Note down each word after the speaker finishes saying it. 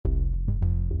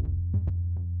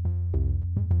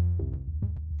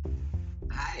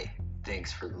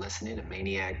thanks for listening to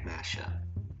Maniac Mashup.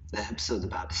 The episode's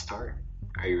about to start.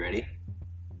 Are you ready?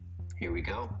 Here we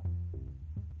go.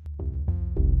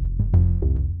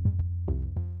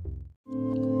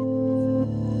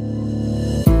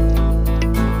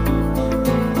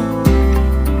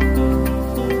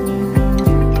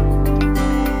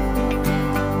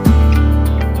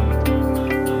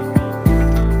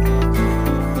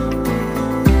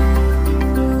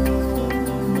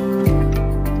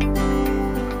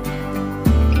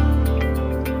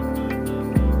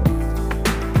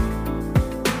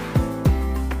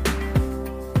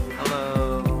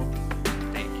 Hello,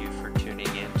 thank you for tuning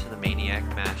in to the Maniac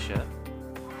Mashup.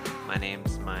 My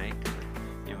name's Mike.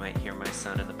 You might hear my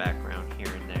son in the background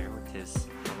here and there with his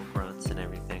little grunts and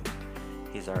everything.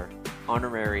 He's our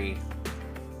honorary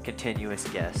continuous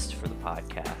guest for the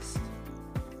podcast.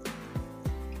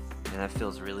 And that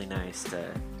feels really nice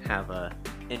to have a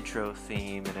intro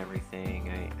theme and everything.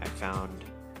 I found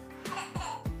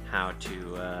how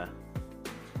to,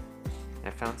 I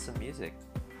found some music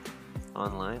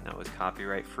online that was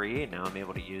copyright free, and now I'm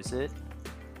able to use it.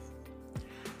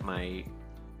 My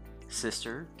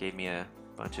sister gave me a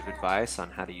bunch of advice on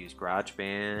how to use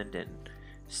GarageBand and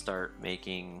start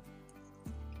making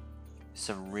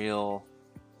some real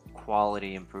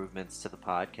quality improvements to the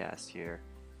podcast here,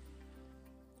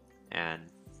 and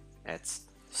it's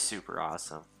super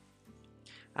awesome.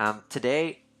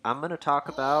 Today I'm going to talk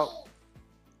about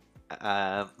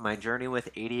my journey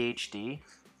with ADHD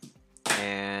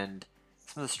and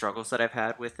some of the struggles that I've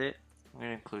had with it. I'm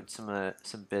going to include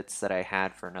some bits that I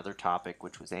had for another topic,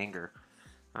 which was anger.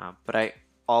 But I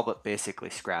all but basically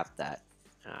scrapped that.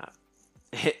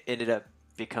 It ended up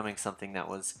becoming something that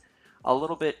was a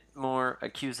little bit more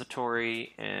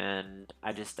accusatory, and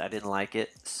I didn't like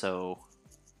it. So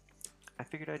I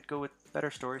figured I'd go with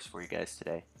better stories for you guys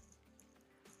today.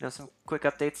 Some quick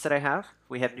updates that I have.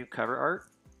 We have new cover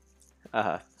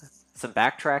art, some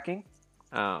backtracking.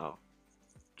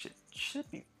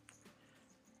 Should be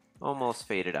almost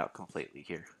faded out completely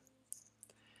here.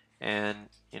 And,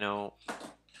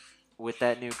 with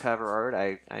that new cover art,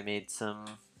 I made some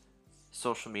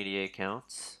social media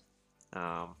accounts.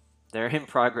 They're in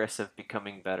progress of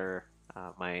becoming better.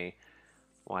 My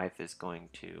wife is going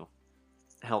to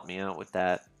help me out with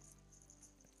that.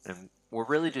 And we're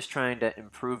really just trying to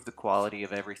improve the quality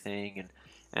of everything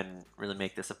and really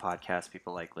make this a podcast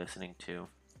people like listening to.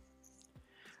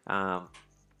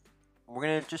 We're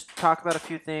going to just talk about a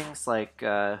few things like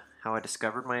how I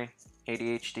discovered my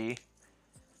ADHD.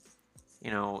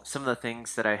 Some of the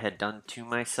things that I had done to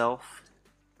myself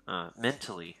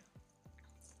mentally,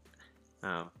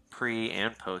 pre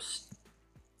and post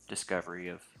discovery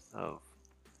of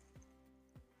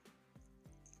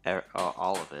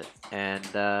all of it.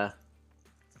 And I'm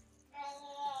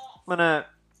going to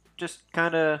just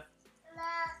kind of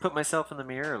put myself in the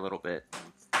mirror a little bit.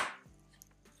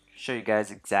 Show you guys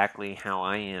exactly how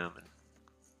I am.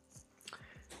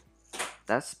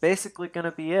 That's basically going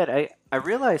to be it. I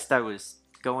realized I was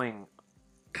going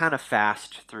kind of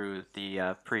fast through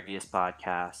the previous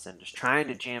podcasts and just trying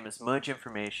to jam as much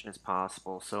information as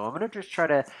possible. So I'm going to just try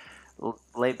to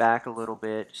lay back a little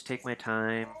bit, just take my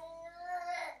time,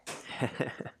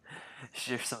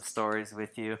 share some stories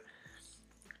with you.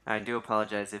 I do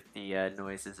apologize if the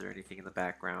noises or anything in the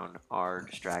background are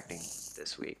distracting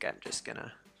this week.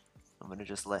 I'm going to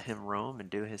just let him roam and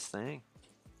do his thing.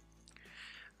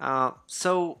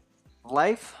 So,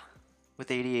 life with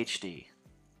ADHD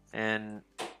and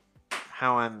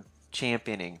how I'm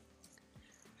championing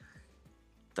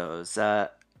those. I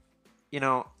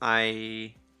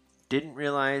didn't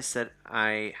realize that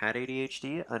I had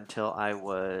ADHD until I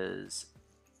was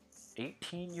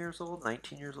 18 years old,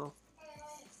 19 years old.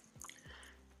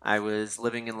 I was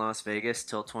living in Las Vegas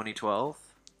till 2012.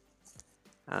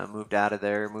 Moved out of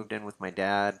there, moved in with my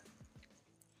dad.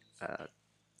 I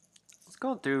was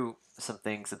going through some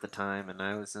things at the time, and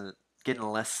I was getting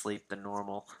less sleep than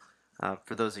normal.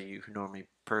 For those of you who know me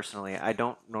personally, I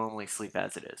don't normally sleep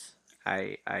as it is.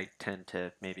 I tend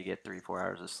to maybe get 3-4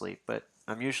 hours of sleep, but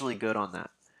I'm usually good on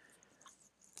that.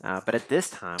 But at this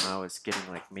time, I was getting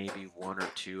like maybe 1 or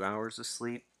 2 hours of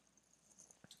sleep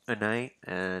a night,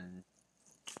 and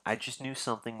I just knew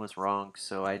something was wrong,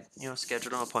 so I,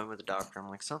 scheduled an appointment with the doctor. I'm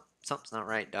like, something's not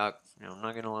right, doc. I'm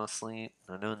not getting a lot of sleep.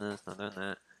 Not doing this, not doing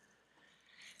that.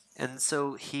 And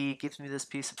so he gives me this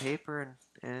piece of paper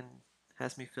and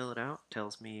has me fill it out.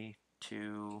 Tells me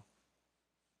to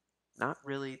not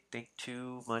really think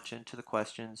too much into the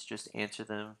questions. Just answer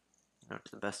them,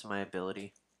 to the best of my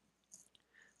ability.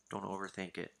 Don't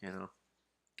overthink it,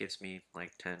 Gives me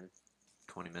like 10,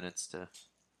 20 minutes to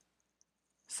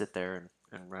sit there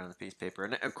and write on the piece of paper.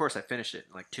 And of course, I finished it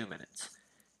in like 2 minutes.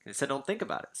 And it said, don't think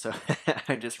about it. So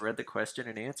I just read the question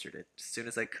and answered it as soon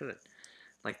as I could.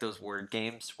 Like those word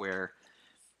games where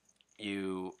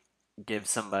you give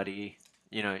somebody,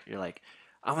 you're like,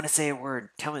 I'm going to say a word.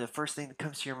 Tell me the first thing that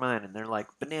comes to your mind. And they're like,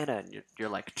 banana. And you're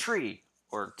like, tree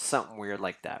or something weird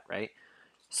like that, right?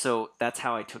 So that's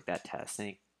how I took that test. And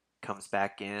he comes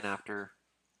back in after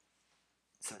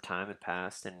some time had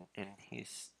passed and he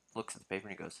looks at the paper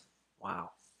and he goes,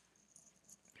 wow,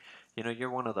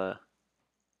 you're one of the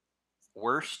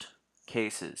worst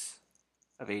cases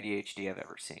of ADHD I've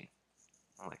ever seen.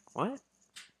 I'm like, what?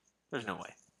 There's no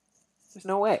way. There's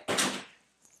no way.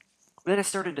 Then I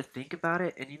started to think about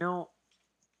it, and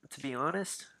to be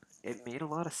honest, it made a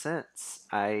lot of sense.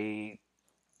 I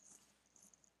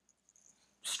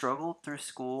struggled through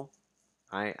school.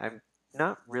 I'm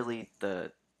not really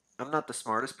I'm not the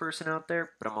smartest person out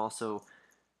there, but I'm also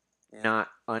not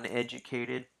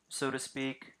uneducated, so to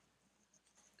speak.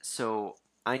 So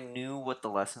I knew what the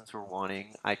lessons were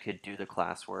wanting. I could do the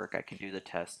classwork, I could do the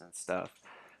tests and stuff,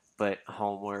 but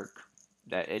homework,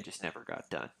 that it just never got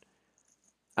done.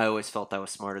 I always felt I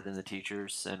was smarter than the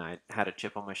teachers, and I had a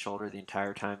chip on my shoulder the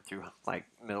entire time through like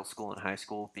middle school and high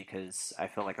school because I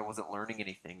felt like I wasn't learning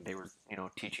anything. They were,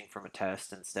 teaching from a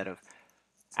test instead of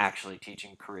actually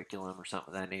teaching curriculum or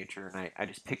something of that nature, and I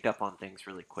just picked up on things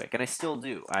really quick, and I still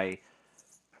do. I,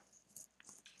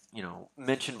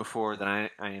 mentioned before that I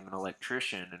am an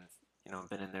electrician, and I've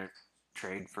been in their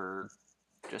trade for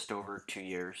just over 2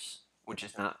 years, which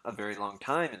is not a very long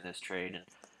time in this trade,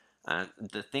 and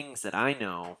the things that I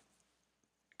know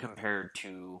compared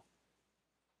to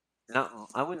not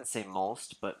I wouldn't say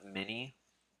most, but many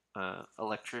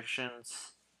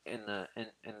electricians in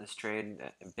this trade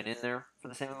that have been in there for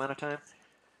the same amount of time.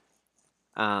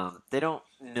 They don't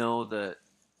know the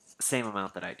same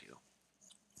amount that I do.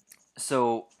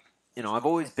 So, I've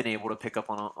always been able to pick up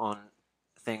on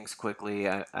things quickly.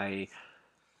 I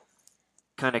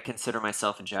kind of consider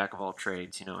myself a jack of all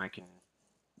trades. I can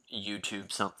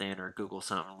YouTube something or Google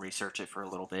something, research it for a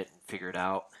little bit, and figure it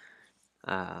out.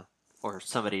 Uh, or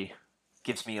somebody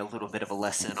gives me a little bit of a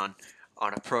lesson on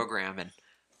a program, and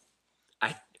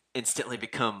I instantly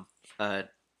become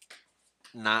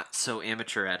not so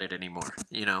amateur at it anymore.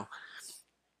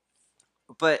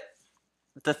 But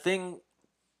the thing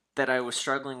that I was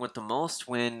struggling with the most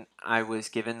when I was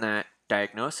given that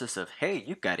diagnosis of, hey,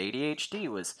 you've got ADHD,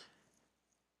 was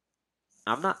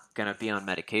I'm not gonna be on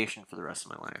medication for the rest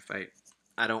of my life.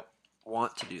 I don't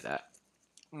want to do that.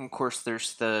 And of course,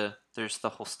 there's the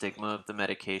whole stigma of the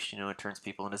medication. It turns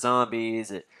people into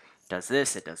zombies. It does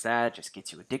this. It does that. It just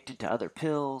gets you addicted to other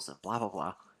pills and blah blah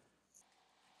blah.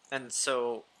 And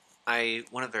so I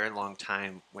went a very long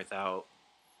time without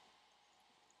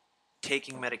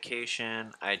taking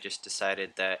medication. I just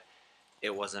decided that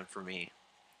it wasn't for me.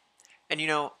 And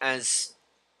as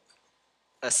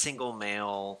a single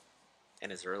male in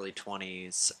his early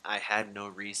 20s, I had no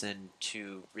reason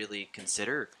to really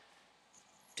consider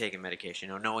taking medication.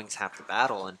 Knowing's half the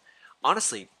battle. And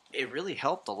honestly, it really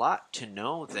helped a lot to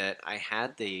know that I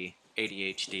had the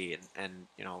ADHD, and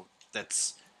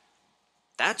that's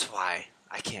that's why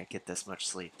I can't get this much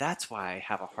sleep. That's why I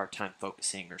have a hard time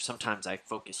focusing, or sometimes I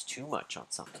focus too much on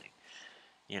something.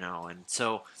 And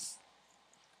so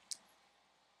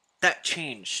that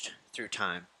changed through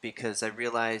time because I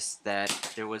realized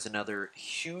that there was another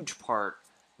huge part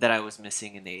that I was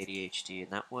missing in the ADHD,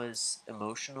 and that was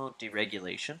emotional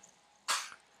deregulation,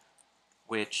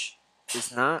 which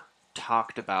is not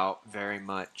talked about very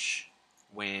much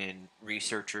when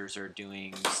researchers are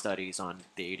doing studies on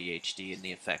the ADHD and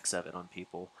the effects of it on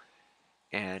people.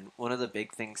 And one of the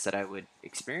big things that I would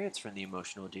experience from the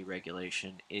emotional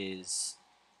deregulation is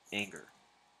anger.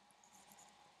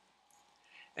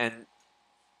 And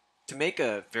to make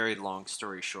a very long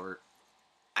story short,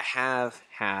 I have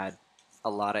had a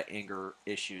lot of anger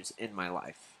issues in my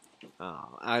life.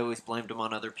 I always blamed them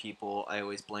on other people. I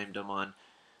always blamed them on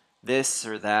this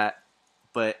or that.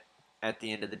 But at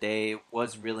the end of the day, it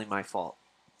was really my fault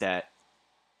that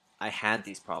I had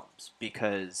these problems.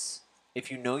 Because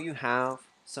if you know you have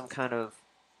some kind of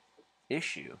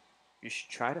issue, you should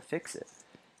try to fix it.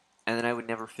 And then I would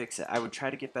never fix it. I would try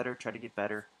to get better, try to get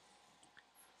better.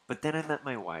 But then I met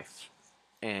my wife,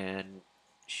 and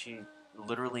she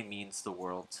literally means the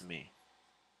world to me.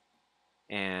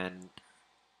 And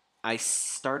I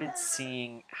started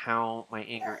seeing how my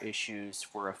anger issues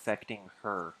were affecting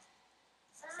her.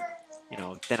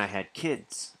 Then I had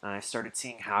kids, and I started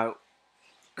seeing how it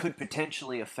could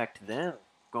potentially affect them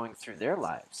going through their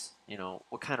lives.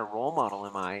 What kind of role model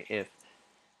am I if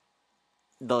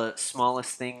the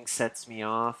smallest thing sets me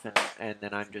off, and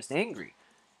then I'm just angry.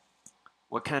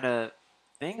 What kind of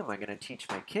thing am I going to teach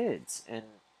my kids? And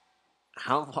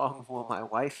how long will my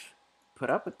wife put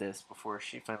up with this before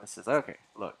she finally says, okay,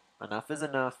 look, enough is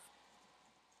enough,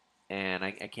 and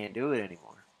I can't do it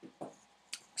anymore?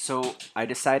 So I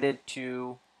decided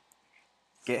to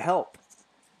get help.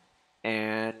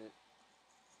 And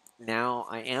now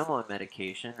I am on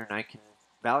medication, and I can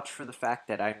vouch for the fact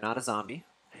that I'm not a zombie.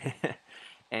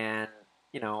 And,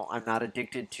 I'm not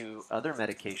addicted to other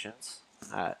medications.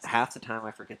 Half the time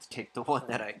I forget to take the one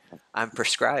that I'm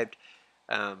prescribed.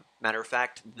 Matter of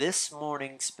fact, this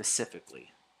morning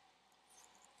specifically,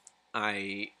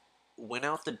 I went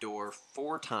out the door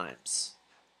 4 times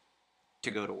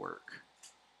to go to work.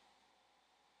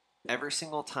 Every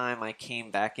single time I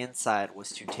came back inside was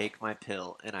to take my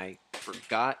pill, and I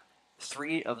forgot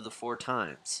 3 of the 4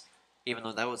 times, even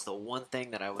though that was the one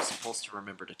thing that I was supposed to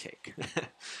remember to take.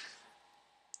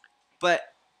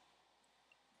 But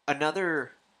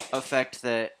another effect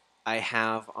that I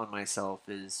have on myself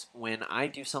is when I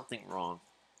do something wrong,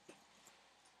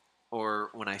 or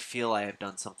when I feel I have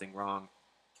done something wrong,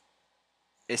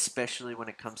 especially when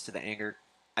it comes to the anger,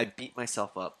 I beat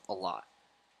myself up a lot.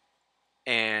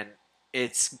 And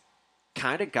it's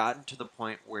kind of gotten to the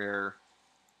point where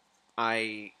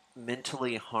I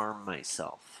mentally harm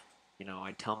myself.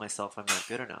 I tell myself I'm not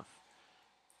good enough.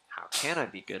 How can I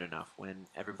be good enough when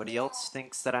everybody else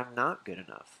thinks that I'm not good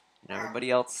enough? Everybody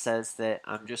else says that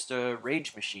I'm just a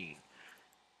rage machine.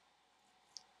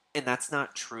 And that's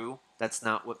not true. That's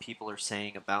not what people are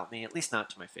saying about me, at least not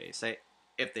to my face.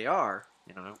 If they are,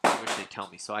 I wish they'd tell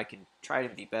me so I can try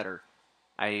to be better.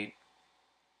 I,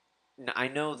 I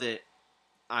know that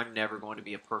I'm never going to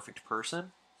be a perfect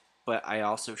person, but I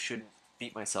also shouldn't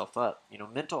beat myself up.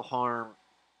 Mental harm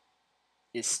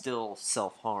is still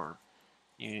self harm.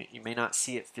 You may not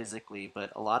see it physically,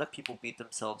 but a lot of people beat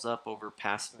themselves up over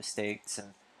past mistakes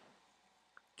and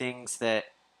things that,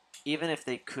 even if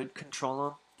they could control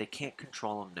them, they can't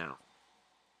control them now.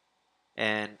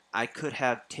 And I could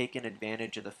have taken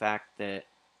advantage of the fact that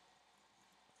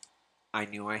I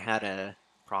knew I had a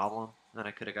problem and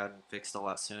I could have gotten fixed a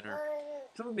lot sooner.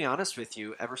 So I'm gonna be honest with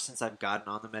you, ever since I've gotten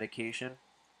on the medication,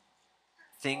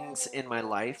 things in my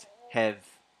life have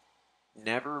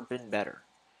never been better.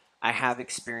 I have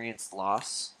experienced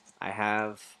loss. I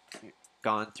have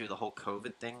gone through the whole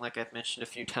COVID thing, like I've mentioned a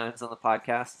few times on the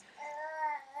podcast.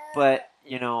 But,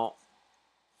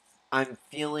 I'm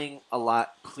feeling a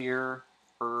lot clearer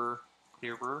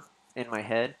in my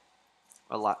head,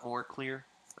 a lot more clear.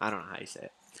 I don't know how you say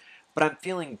it. But I'm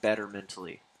feeling better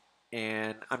mentally.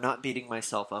 And I'm not beating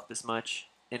myself up as much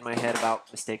in my head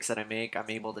about mistakes that I make. I'm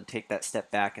able to take that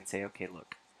step back and say, okay,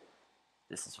 look,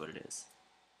 this is what it is.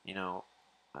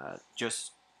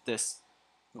 Just this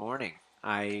morning,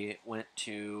 I went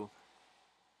to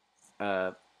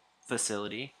a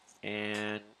facility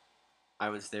and I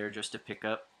was there just to pick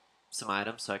up some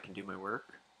items so I can do my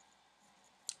work.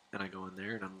 And I go in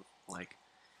there and I'm like,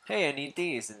 hey, I need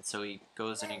these. And so he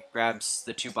goes and he grabs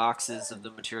the 2 boxes of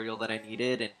the material that I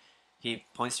needed and he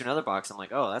points to another box. I'm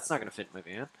like, oh, that's not going to fit in my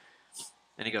van.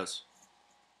 And he goes,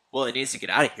 well, it needs to get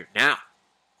out of here now.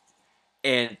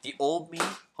 And the old me,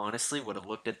 honestly, would have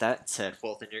looked at that and said,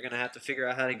 well, then you're going to have to figure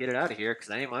out how to get it out of here because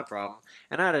that ain't my problem.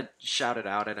 And I'd have shouted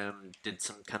out at him, did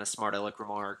some kind of smart aleck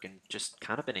remark, and just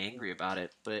kind of been angry about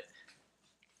it. But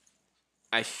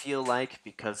I feel like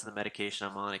because of the medication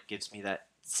I'm on, it gives me that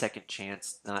second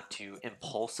chance not to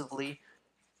impulsively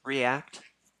react.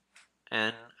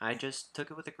 And I just took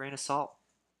it with a grain of salt.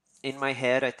 In my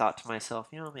head, I thought to myself,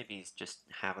 maybe he's just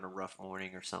having a rough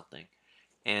morning or something.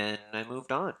 And I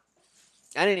moved on.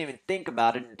 I didn't even think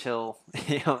about it until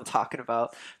I'm talking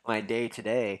about my day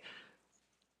today.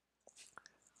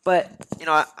 But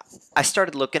I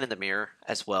started looking in the mirror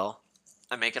as well.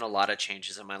 I'm making a lot of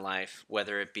changes in my life,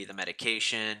 whether it be the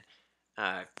medication,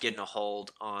 getting a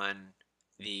hold on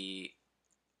the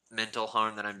mental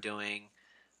harm that I'm doing,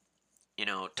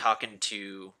 talking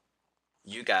to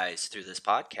you guys through this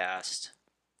podcast.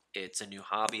 It's a new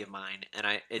hobby of mine,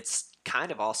 and it's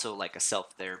kind of also like a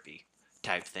self therapy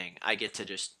type thing. I get to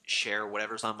just share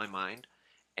whatever's on my mind,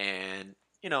 and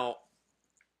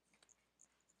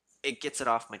it gets it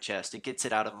off my chest. It gets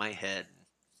it out of my head.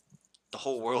 The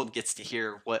whole world gets to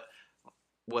hear what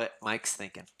Mike's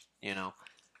thinking. You know,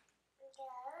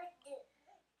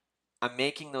 I'm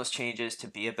making those changes to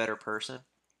be a better person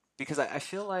because I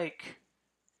feel like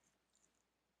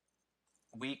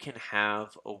we can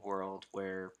have a world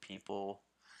where people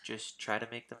just try to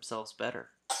make themselves better.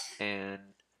 And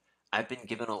I've been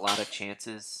given a lot of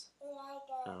chances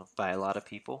by a lot of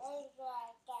people.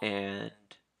 And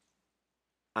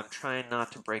I'm trying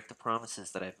not to break the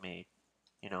promises that I've made,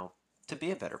 you know, to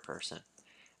be a better person.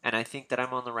 And I think that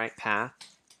I'm on the right path.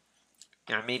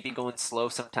 I may be going slow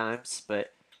sometimes,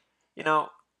 but you know,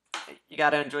 you got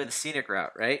to enjoy the scenic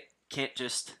route, right? Can't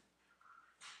just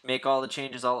make all the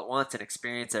changes all at once and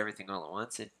experience everything all at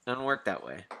once. It doesn't work that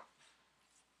way.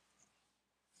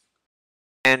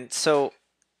 And so,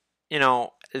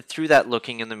 through that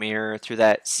looking in the mirror, through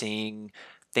that seeing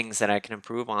things that I can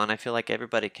improve on, I feel like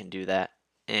everybody can do that.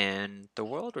 And the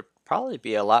world would probably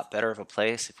be a lot better of a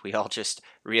place if we all just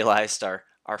realized our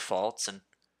faults and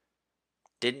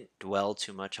didn't dwell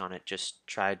too much on it, just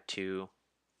tried to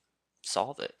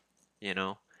solve it. You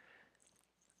know,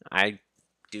 I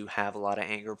do have a lot of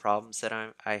anger problems that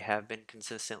I have been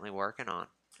consistently working on.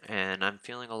 And I'm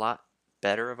feeling a lot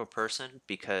better of a person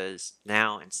because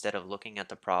now instead of looking at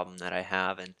the problem that I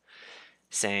have and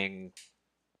saying,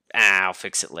 I'll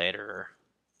fix it later, or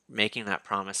making that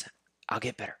promise, I'll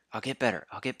get better, I'll get better,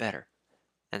 I'll get better,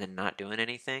 and then not doing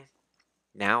anything,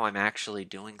 now I'm actually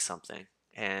doing something.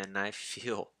 And I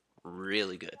feel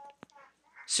really good.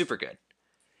 Super good.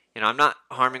 I'm not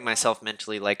harming myself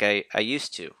mentally like I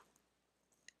used to.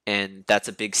 And that's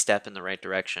a big step in the right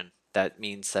direction. That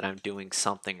means that I'm doing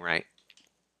something right.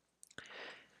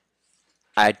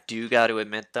 I do got to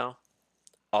admit, though,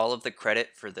 all of the credit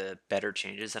for the better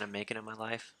changes that I'm making in my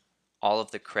life, all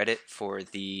of the credit for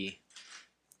the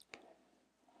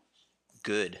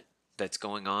good that's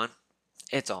going on,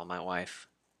 it's all my wife.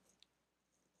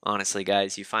 Honestly,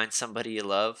 guys, you find somebody you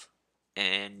love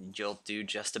and you'll do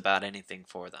just about anything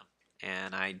for them.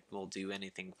 And I will do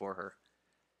anything for her.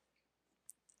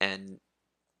 And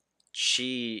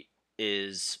she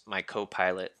is my co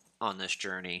pilot on this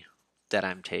journey that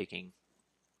I'm taking.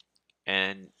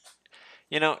 And,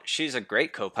 she's a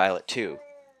great co pilot too.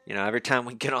 Every time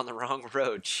we get on the wrong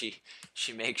road, she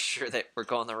makes sure that we're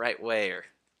going the right way or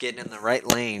getting in the right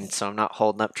lane so I'm not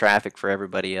holding up traffic for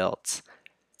everybody else.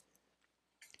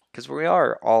 Because we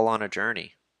are all on a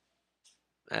journey.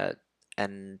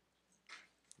 And,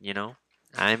 you know,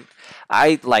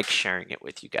 I like sharing it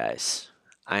with you guys.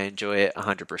 I enjoy it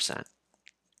 100%.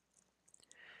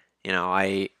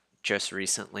 I just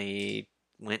recently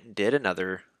went and did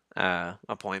another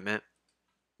appointment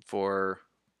for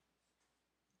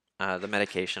the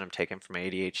medication I'm taking for my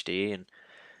ADHD, and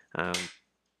um,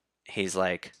 he's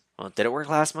like, "Well, did it work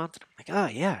last month?" I'm like,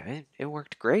 "Oh yeah, it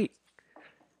worked great."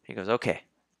 He goes, "Okay,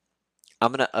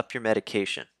 I'm gonna up your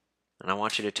medication, and I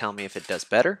want you to tell me if it does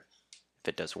better, if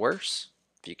it does worse,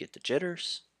 if you get the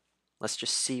jitters. Let's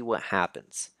just see what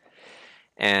happens."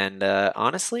 And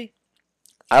honestly,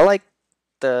 I like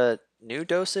the new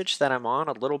dosage that I'm on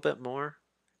a little bit more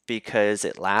because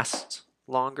it lasts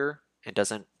longer and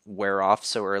doesn't wear off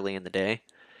so early in the day.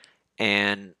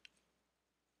 And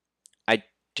I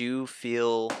do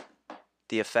feel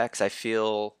the effects. I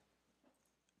feel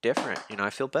different. I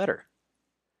feel better.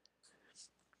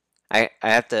 I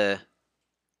have to,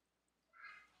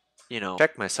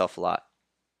 check myself a lot.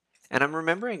 And I'm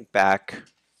remembering back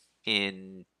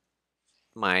in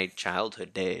my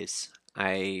childhood days,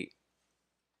 I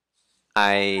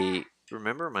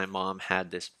remember my mom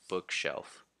had this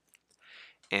bookshelf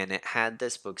and it had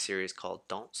this book series called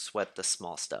Don't Sweat the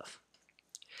Small Stuff.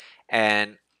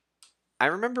 And I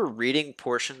remember reading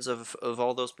portions of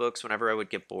all those books whenever I would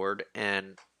get bored,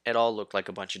 and it all looked like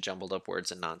a bunch of jumbled up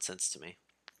words and nonsense to me.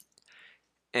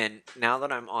 And now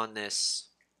that I'm on this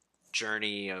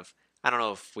journey of, I don't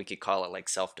know if we could call it like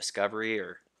self discovery,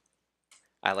 or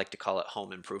I like to call it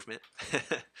home improvement.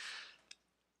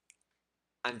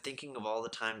 I'm thinking of all the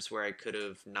times where I could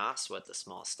have not sweat the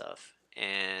small stuff,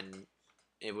 and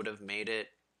it would have made it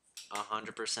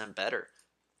 100% better.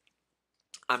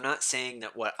 I'm not saying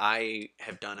that what I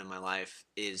have done in my life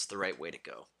is the right way to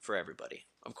go for everybody.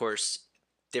 Of course,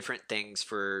 different things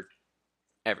for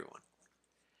everyone.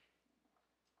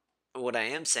 What I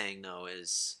am saying though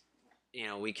is,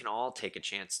 we can all take a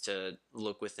chance to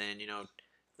look within.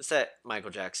 What's that Michael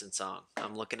Jackson song?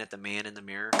 I'm looking at the man in the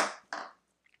mirror.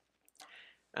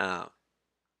 Uh,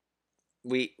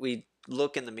 we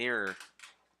look in the mirror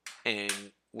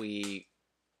and we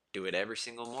do it every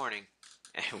single morning,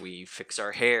 and we fix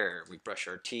our hair, we brush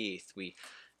our teeth, we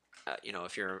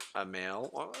if you're a male,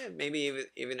 or maybe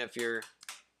even if you're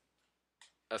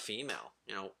a female,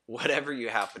 whatever you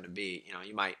happen to be,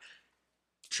 you might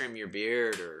trim your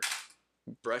beard or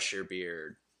brush your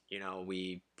beard.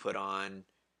 We put on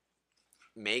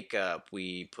makeup,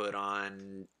 we put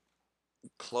on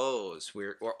clothes.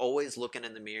 We're always looking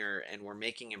in the mirror and we're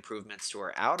making improvements to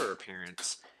our outer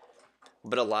appearance.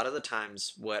 But a lot of the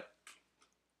times, what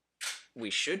we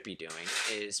should be doing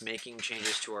is making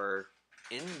changes to our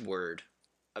inward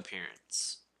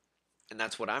appearance. And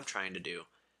that's what I'm trying to do.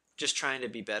 Just trying to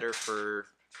be better for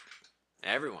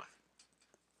everyone,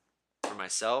 for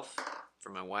myself, for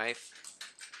my wife,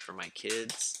 for my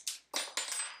kids,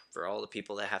 for all the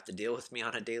people that have to deal with me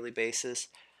on a daily basis.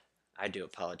 I do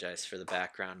apologize for the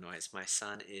background noise. My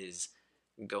son is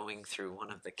going through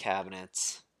one of the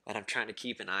cabinets, and I'm trying to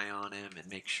keep an eye on him and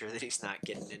make sure that he's not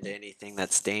getting into anything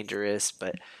that's dangerous,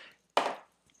 but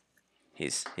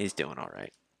he's doing all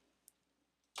right.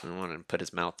 I don't want to put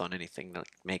his mouth on anything like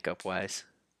makeup wise.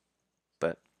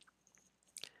 But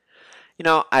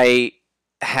I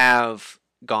have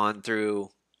gone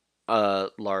through a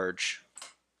large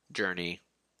journey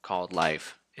called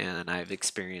life, and I've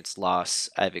experienced loss,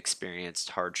 I've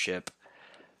experienced hardship.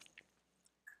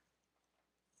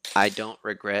 I don't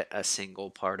regret a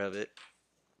single part of it,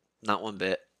 not one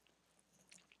bit.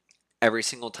 Every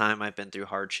single time I've been through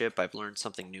hardship, I've learned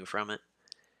something new from it.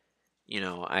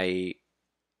 I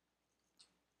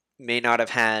may not have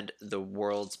had the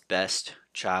world's best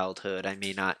childhood. I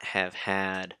may not have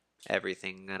had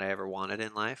everything that I ever wanted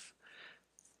in life.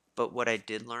 But what I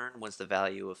did learn was the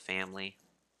value of family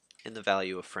and the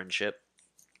value of friendship.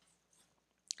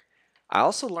 I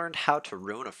also learned how to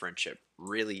ruin a friendship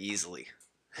really easily.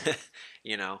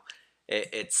 you know,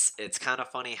 it's kind of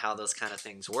funny how those kind of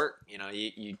things work.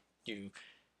 You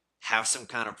have some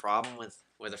kind of problem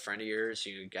with a friend of yours.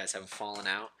 You guys have fallen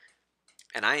out,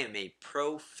 and I am a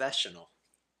professional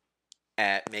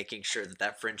at making sure that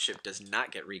that friendship does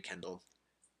not get rekindled,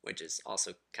 which is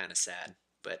also kind of sad.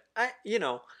 But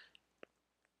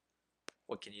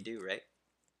what can you do, right?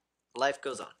 Life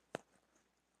goes on.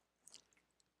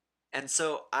 And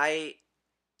so I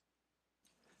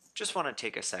just want to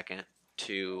take a second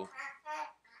to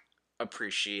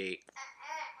appreciate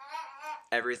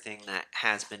everything that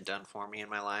has been done for me in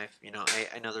my life.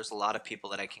 I know there's a lot of people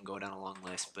that I can go down a long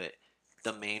list, but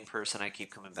the main person I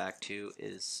keep coming back to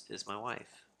is my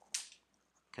wife.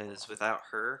 Because without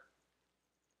her,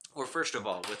 or first of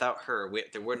all, without her,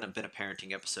 there wouldn't have been a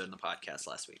parenting episode in the podcast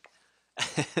last week.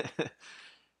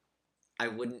 I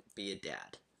wouldn't be a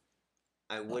dad.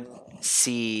 I wouldn't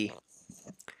see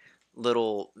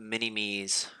little mini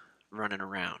me's running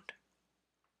around,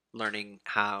 learning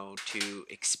how to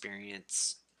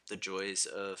experience the joys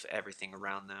of everything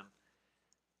around them.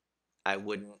 I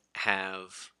wouldn't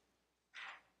have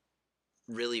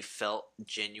really felt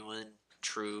genuine,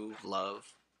 true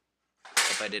love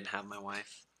if I didn't have my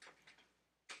wife.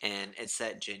 And it's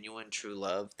that genuine, true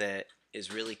love that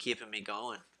is really keeping me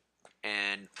going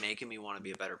and making me want to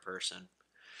be a better person.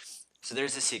 So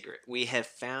there's a secret. We have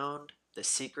found the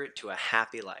secret to a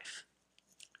happy life.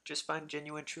 Just find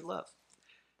genuine, true love.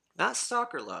 Not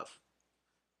stalker love.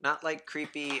 Not like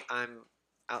creepy, I'm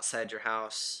outside your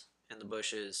house in the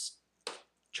bushes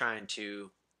trying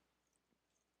to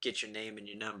get your name and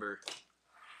your number,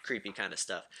 creepy kind of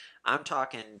stuff. I'm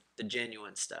talking the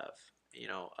genuine stuff,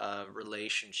 a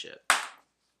relationship.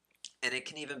 And it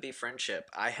can even be friendship.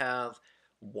 I have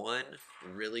one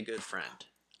really good friend.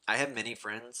 I have many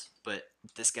friends, but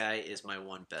this guy is my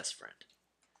one best friend.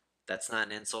 That's not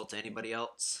an insult to anybody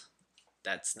else.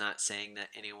 That's not saying that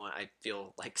I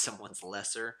feel like someone's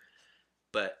lesser.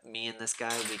 But me and this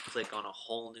guy, we click on a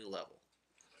whole new level.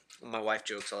 My wife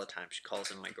jokes all the time. She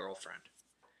calls him my girlfriend.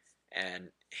 And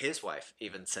his wife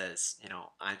even says,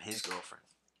 I'm his girlfriend.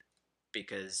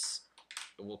 Because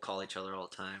we'll call each other all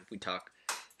the time. We talk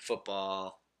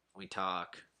football. We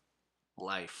talk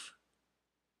life.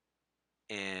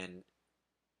 And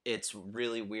it's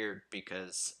really weird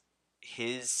because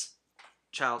his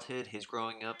childhood, his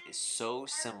growing up is so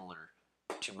similar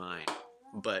to mine.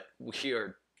 But we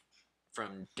are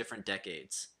from different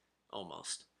decades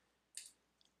almost.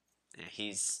 Yeah,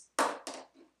 he's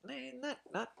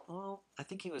not well. I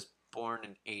think he was born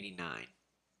in '89,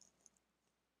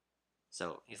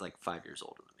 so he's like 5 years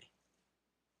older than me,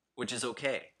 which is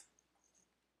okay.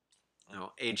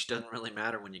 Age doesn't really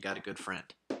matter when you got a good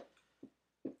friend,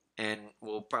 and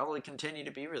we'll probably continue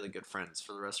to be really good friends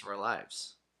for the rest of our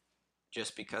lives,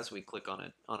 just because we click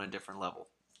on a different level.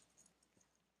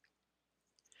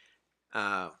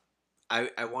 Uh,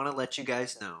 I want to let you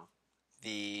guys know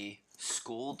the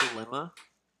school dilemma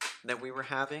that we were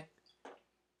having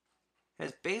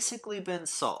has basically been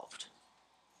solved.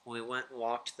 We went and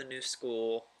walked the new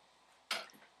school,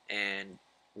 and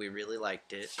we really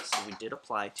liked it, so we did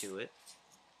apply to it.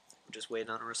 We're just waiting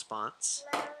on a response.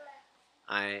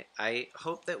 I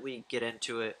hope that we get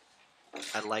into it.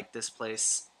 I like this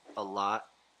place a lot.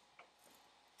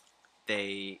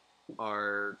 They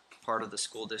are part of the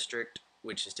school district,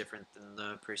 which is different than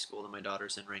the preschool that my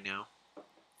daughter's in right now.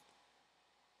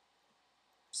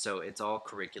 So it's all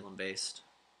curriculum based,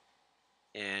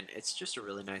 and it's just a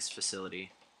really nice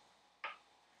facility.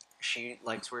 She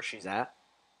likes where she's at,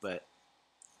 but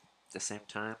at the same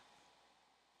time,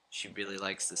 she really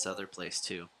likes this other place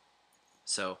too.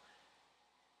 So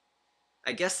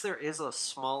I guess there is a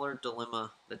smaller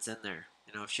dilemma that's in there.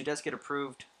 You know, if she does get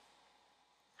approved,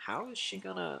 how is she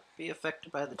gonna be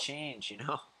affected by the change? You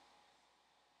know,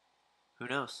 who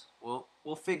knows?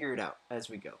 We'll figure it out as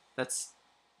we go. That's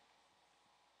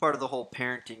part of the whole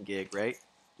parenting gig, right?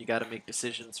 You got to make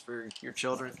decisions for your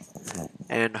children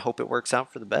and hope it works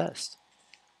out for the best.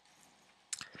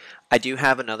 I do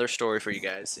have another story for you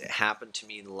guys. It happened to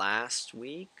me last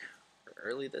week or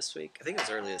early this week. I think it was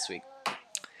early this week.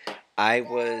 I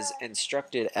was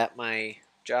instructed at my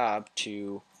job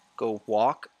to go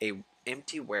walk a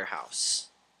empty warehouse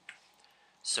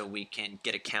so we can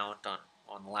get a count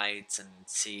on lights and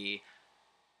see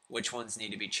which ones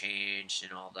need to be changed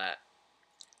and all that.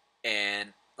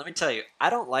 And let me tell you,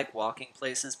 I don't like walking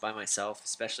places by myself,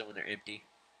 especially when they're empty.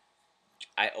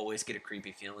 I always get a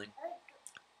creepy feeling.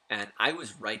 And I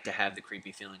was right to have the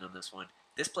creepy feeling on this one.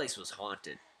 This place was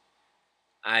haunted.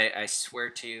 I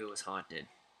swear to you, it was haunted.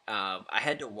 I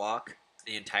had to walk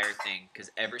the entire thing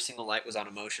because every single light was on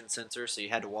a motion sensor, so you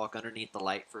had to walk underneath the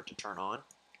light for it to turn on.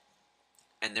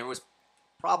 And there was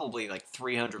probably like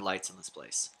 300 lights in this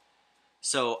place.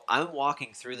 So I'm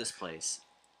walking through this place,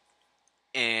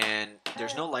 and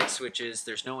there's no light switches,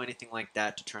 there's no anything like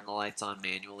that to turn the lights on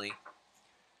manually.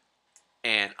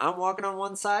 And I'm walking on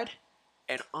one side,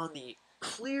 and on the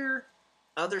clear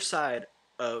other side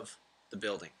of the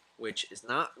building, which is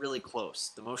not really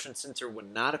close, the motion sensor would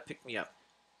not have picked me up.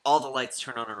 All the lights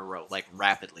turn on in a row, like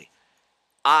rapidly.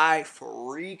 I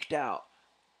freaked out.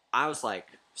 I was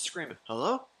like screaming,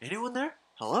 "Hello? Anyone there?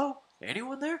 Hello?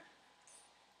 Anyone there?"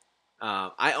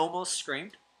 I almost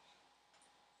screamed,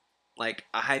 like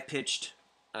a high pitched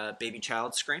baby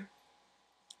child scream,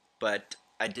 but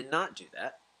I did not do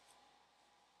that.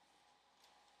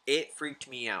 It freaked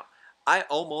me out. I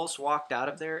almost walked out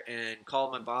of there and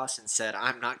called my boss and said,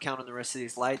 "I'm not counting the rest of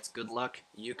these lights. Good luck.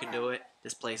 You can do it.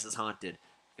 This place is haunted."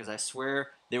 Because I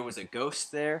swear there was a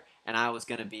ghost there, and I was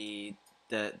going to be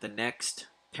the next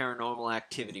paranormal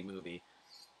activity movie.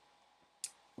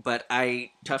 But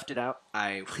I toughed it out.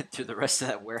 I went through the rest of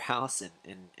that warehouse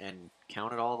and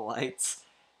counted all the lights.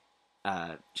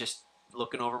 Just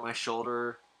looking over my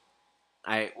shoulder.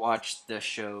 I watched the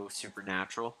show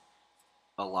Supernatural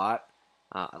a lot.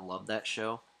 I love that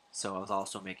show. So I was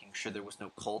also making sure there was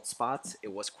no cold spots.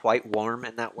 It was quite warm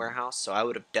in that warehouse, so I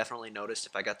would have definitely noticed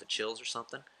if I got the chills or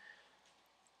something.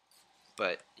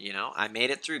 But, you know, I made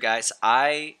it through, guys.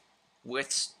 I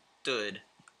withstood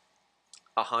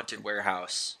a haunted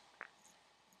warehouse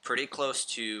pretty close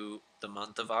to the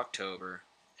month of October,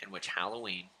 in which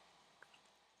Halloween,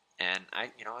 and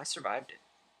I survived it.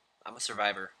 I'm a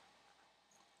survivor.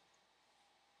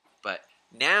 But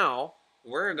now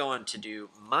we're going to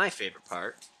do my favorite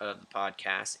part of the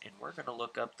podcast, and we're going to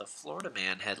look up the Florida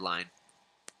Man headline.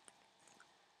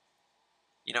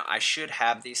 You know, I should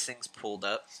have these things pulled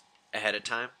up ahead of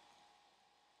time.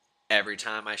 Every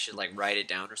time I should like write it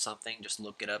down or something, just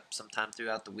look it up sometime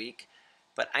throughout the week.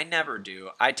 But I never do.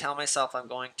 I tell myself I'm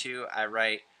going to. I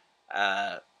write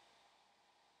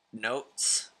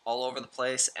notes all over the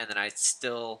place, and then I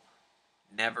still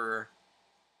never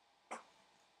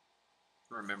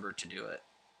remember to do it.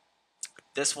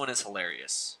 This one is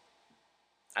hilarious.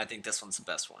 I think this one's the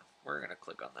best one. We're going to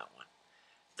click on that one.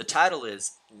 The title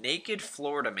is Naked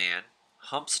Florida Man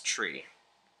Humps Tree,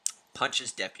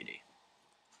 Punches Deputy.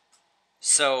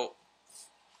 So,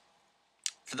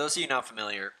 for those of you not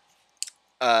familiar,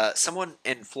 someone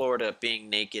in Florida being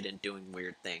naked and doing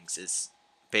weird things is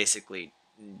basically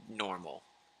normal.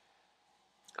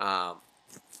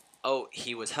 Oh,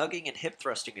 he was hugging and hip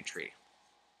thrusting a tree.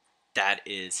 That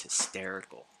is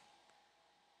hysterical.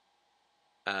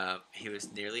 He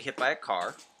was nearly hit by a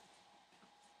car.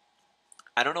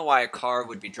 I don't know why a car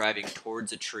would be driving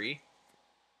towards a tree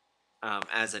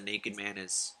as a naked man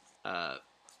is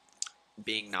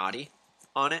being naughty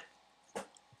on it.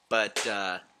 But,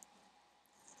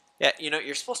 yeah, you know,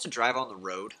 you're supposed to drive on the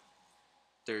road.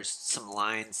 There's some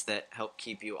lines that help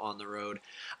keep you on the road.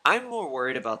 I'm more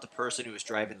worried about the person who was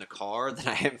driving the car than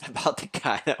I am about the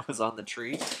guy that was on the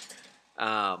tree.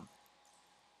 That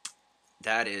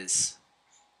is...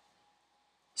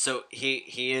 So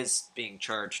he is being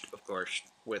charged, of course,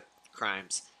 with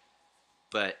crimes.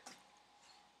 But,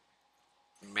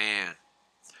 man.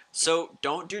 So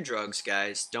don't do drugs,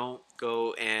 guys. Don't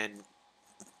go and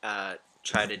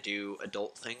try to do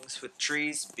adult things with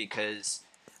trees because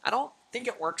I don't think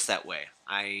it works that way.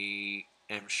 I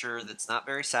am sure that's not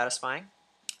very satisfying.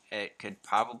 It could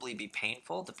probably be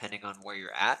painful depending on where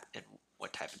you're at and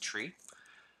what type of tree.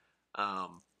 I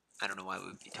don't know why we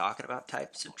would be talking about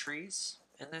types of trees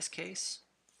in this case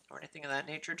or anything of that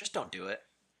nature. Just don't do it.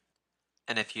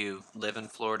 And if you live in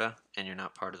Florida and you're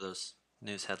not part of those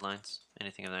news headlines,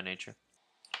 anything of that nature.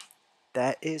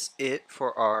 That is it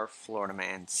for our Florida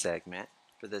Man segment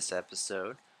for this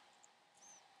episode.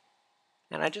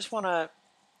 And I just want to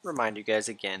remind you guys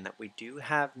again that we do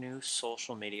have new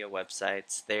social media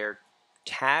websites. They're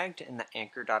tagged in the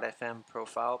anchor.fm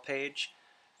profile page.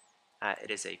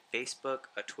 It is a Facebook,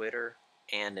 a Twitter,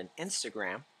 and an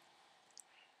Instagram.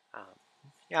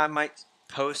 I might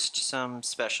post some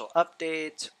special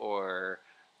updates or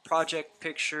project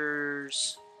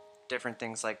pictures, different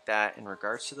things like that in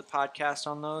regards to the podcast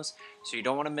on those. So you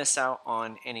don't want to miss out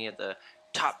on any of the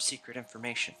top secret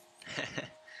information.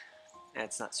 And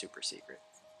it's not super secret.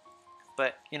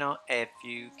 But, if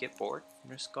you get bored,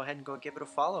 just go ahead and go give it a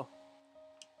follow.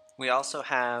 We also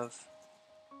have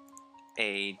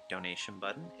a donation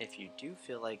button if you do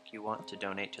feel like you want to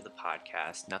donate to the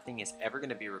podcast. Nothing is ever going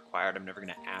to be required. I'm never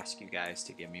going to ask you guys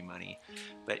to give me money.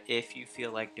 But if you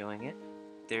feel like doing it,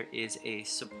 there is a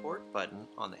support button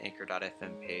on the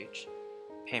anchor.fm page.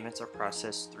 Payments are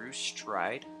processed through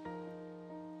Stride,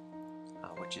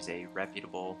 which is a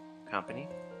reputable company.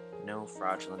 No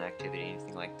fraudulent activity,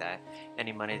 anything like that.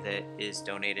 Any money that is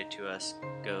donated to us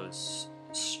goes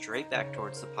straight back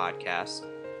towards the podcast,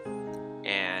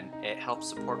 and it helps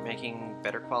support making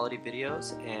better quality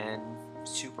videos and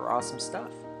super awesome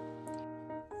stuff.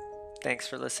 Thanks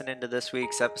for listening to this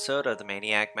week's episode of the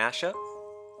Maniac Mashup.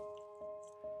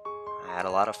 I had a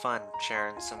lot of fun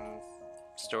sharing some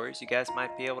stories you guys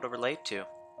might be able to relate to.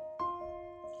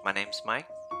 My name's Mike.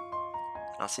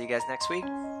 I'll see you guys next week.